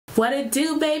What it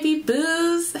do, baby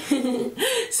boos?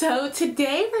 So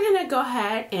today we're gonna go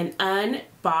ahead and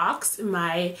unbox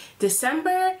my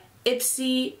December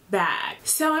Ipsy bag.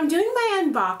 So I'm doing my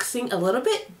unboxing a little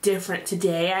bit different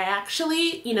today. I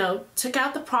actually, took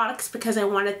out the products because I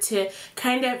wanted to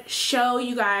kind of show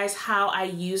you guys how I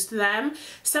used them.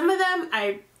 Some of them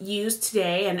I used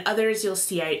today and others you'll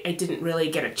see I didn't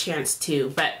really get a chance to,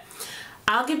 but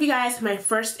I'll give you guys my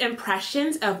first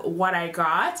impressions of what I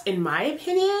got. In my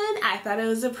opinion, I thought it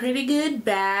was a pretty good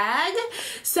bag.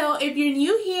 So if you're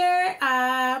new here,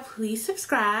 please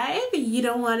subscribe. You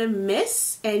don't want to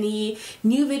miss any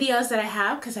new videos that I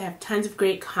have because I have tons of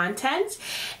great content.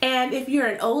 And if you're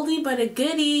an oldie but a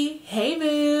goodie, hey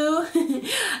boo.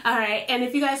 Alright, and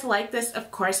if you guys like this,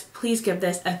 of course, please give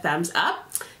this a thumbs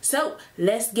up. So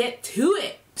let's get to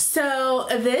it. So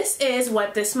this is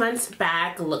what this month's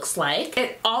bag looks like.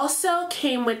 It also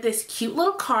came with this cute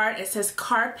little card. It says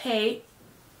Carpe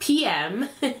PM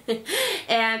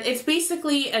and it's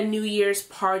basically a New Year's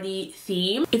party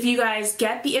theme. If you guys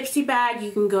get the Ipsy bag,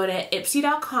 you can go to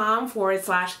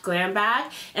ipsy.com/glam bag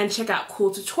and check out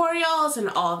cool tutorials and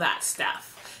all that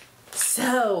stuff.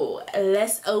 So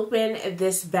let's open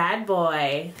this bad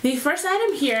boy. The first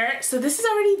item here, so this is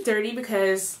already dirty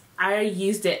because I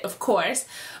used it, of course,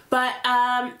 but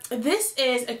this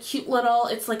is a cute little,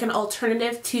 it's like an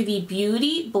alternative to the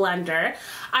Beauty Blender.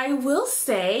 I will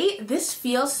say this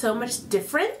feels so much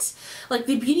different. Like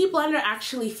the Beauty Blender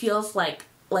actually feels like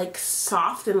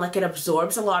soft and like it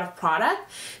absorbs a lot of product.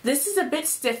 This is a bit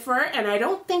stiffer and I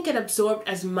don't think it absorbed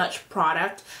as much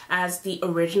product as the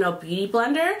original Beauty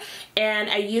Blender, and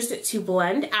I used it to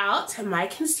blend out my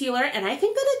concealer and I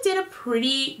think that it did a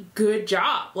pretty good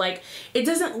job. Like it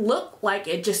doesn't look like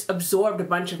it just absorbed a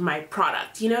bunch of my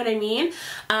product, you know what I mean?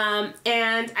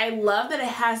 And I love that it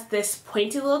has this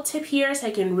pointy little tip here so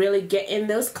I can really get in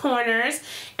those corners,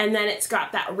 and then it's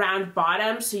got that round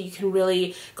bottom so you can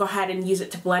really go ahead and use it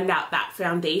to blend out that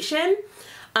foundation.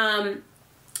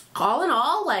 All in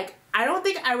all, like, I don't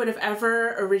think I would have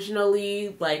ever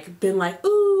originally been like,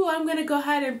 ooh, I'm gonna go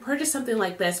ahead and purchase something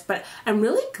like this, but I'm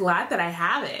really glad that I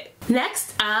have it.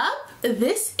 Next up,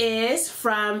 this is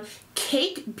from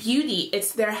Cake Beauty.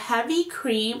 It's their Heavy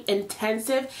Cream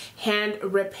Intensive Hand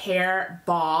Repair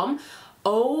Balm.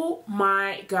 Oh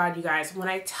my god, you guys, when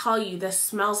I tell you this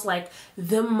smells like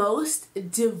the most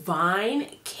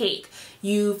divine cake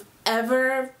you've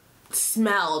ever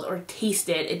smelled or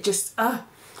tasted. It just,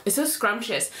 it's so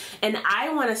scrumptious, and I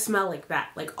want to smell like that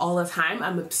like all the time.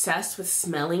 I'm obsessed with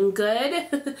smelling good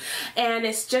and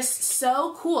it's just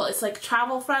so cool. It's like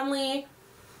travel friendly.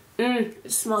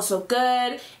 It smells so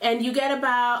good, and you get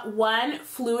about 1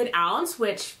 fluid ounce,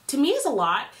 which to me is a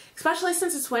lot, especially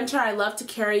since it's winter. I love to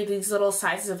carry these little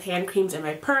sizes of hand creams in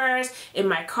my purse, in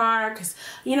my car, because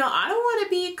I don't want to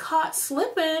be caught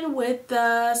slipping with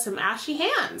some ashy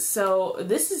hands. So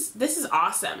this is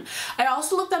awesome. I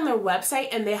also looked on their website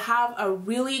and they have a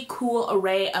really cool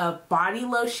array of body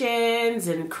lotions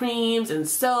and creams and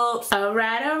soaps.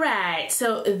 Alright.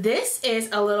 So this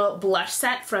is a little blush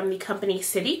set from the company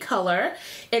City Color.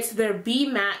 It's their Be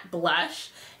Matte blush.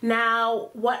 Now,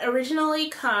 what originally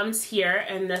comes here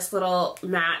in this little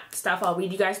matte stuff, I'll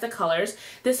read you guys the colors.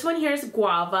 This one here is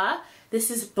Guava, this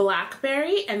is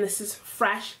Blackberry, and this is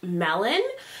Fresh Melon.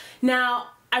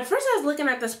 Now, at first I was looking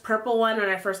at this purple one when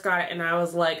I first got it, and I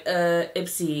was like,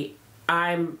 Ipsy,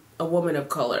 I'm a woman of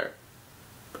color.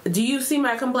 Do you see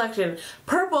my complexion?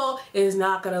 Purple is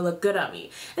not gonna look good on me.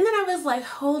 And then I was like,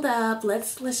 hold up,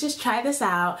 let's just try this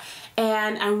out.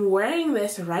 And I'm wearing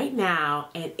this right now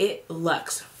and it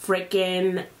looks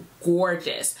freaking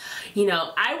gorgeous.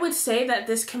 I would say that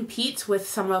this competes with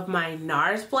some of my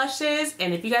NARS blushes,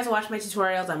 and if you guys watch my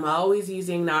tutorials, I'm always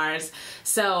using NARS.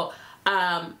 So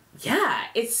yeah,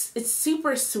 it's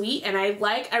super sweet, and I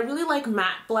really like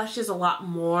matte blushes a lot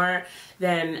more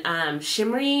than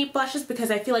shimmery blushes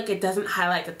because I feel like it doesn't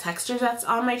highlight the texture that's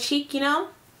on my cheek,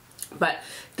 But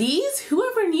these,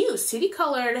 whoever knew, City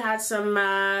Colored had some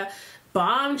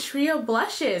bomb trio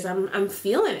blushes. I'm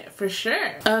feeling it for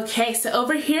sure. Okay, so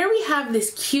over here we have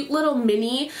this cute little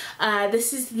mini.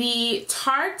 This is the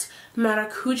Tarte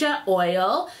Maracuja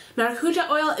Oil. Maracuja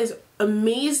oil is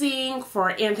amazing for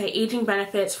anti-aging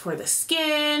benefits for the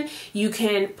skin. You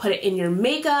can put it in your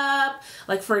makeup.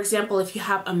 Like for example, if you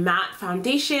have a matte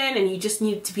foundation and you just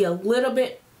need it to be a little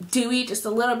bit dewy, just a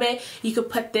little bit, you could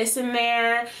put this in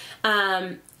there.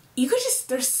 you could just,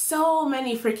 there's so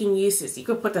many freaking uses. You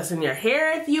could put this in your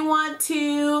hair if you want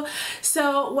to.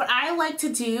 So what I like to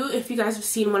do, if you guys have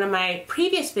seen one of my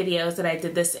previous videos that I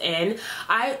did this in,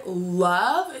 I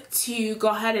love to go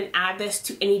ahead and add this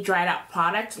to any dried out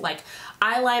product like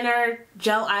eyeliner,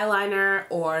 gel eyeliner,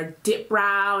 or dip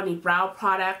brow, any brow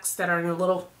products that are in a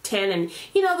little tin, and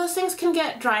you know, those things can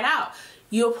get dried out.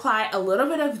 You apply a little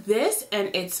bit of this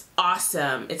and it's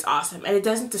awesome. It's awesome. And it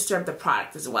doesn't disturb the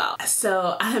product as well.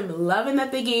 So I'm loving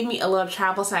that they gave me a little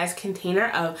travel size container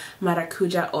of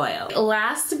maracuja oil.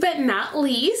 Last but not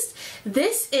least,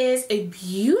 this is a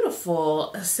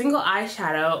beautiful single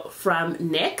eyeshadow from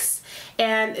NYX.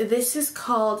 And this is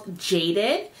called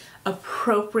Jaded,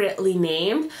 appropriately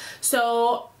named.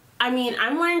 So I mean,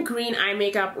 I'm wearing green eye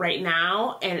makeup right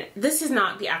now, and this is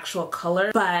not the actual color,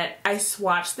 but I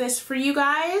swatched this for you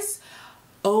guys.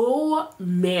 Oh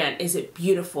man, is it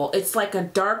beautiful. It's like a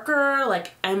darker,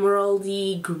 like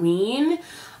emeraldy green.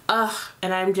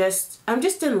 And I'm just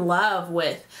in love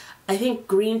with, I think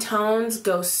green tones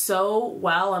go so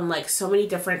well on like so many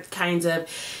different kinds of,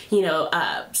 you know,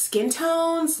 skin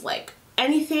tones, like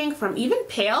anything from even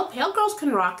pale girls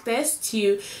can rock this,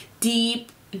 to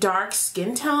deep, dark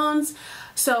skin tones.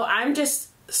 So I'm just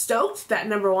stoked that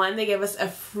number one, they gave us a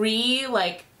free,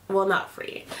 like, well, not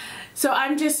free. So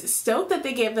I'm just stoked that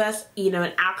they gave us, you know,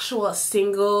 an actual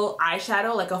single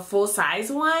eyeshadow, like a full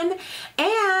size one,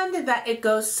 and that it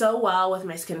goes so well with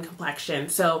my skin complexion.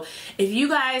 So if you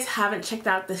guys haven't checked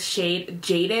out the shade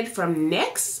Jaded from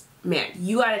NYX, man,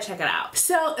 you gotta check it out.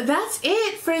 So that's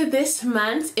it for this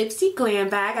month's Ipsy Glam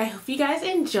Bag. I hope you guys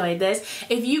enjoyed this.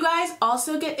 If you guys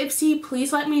also get Ipsy,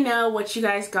 please let me know what you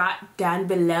guys got down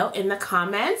below in the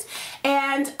comments.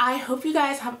 And I hope you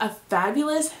guys have a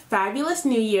fabulous, fabulous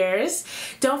New Year's.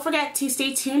 Don't forget to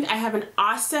stay tuned. I have an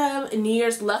awesome New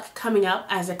Year's look coming up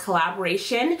as a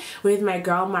collaboration with my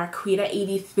girl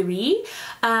Marquita83.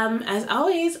 As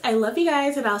always, I love you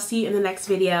guys, and I'll see you in the next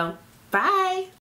video. Bye!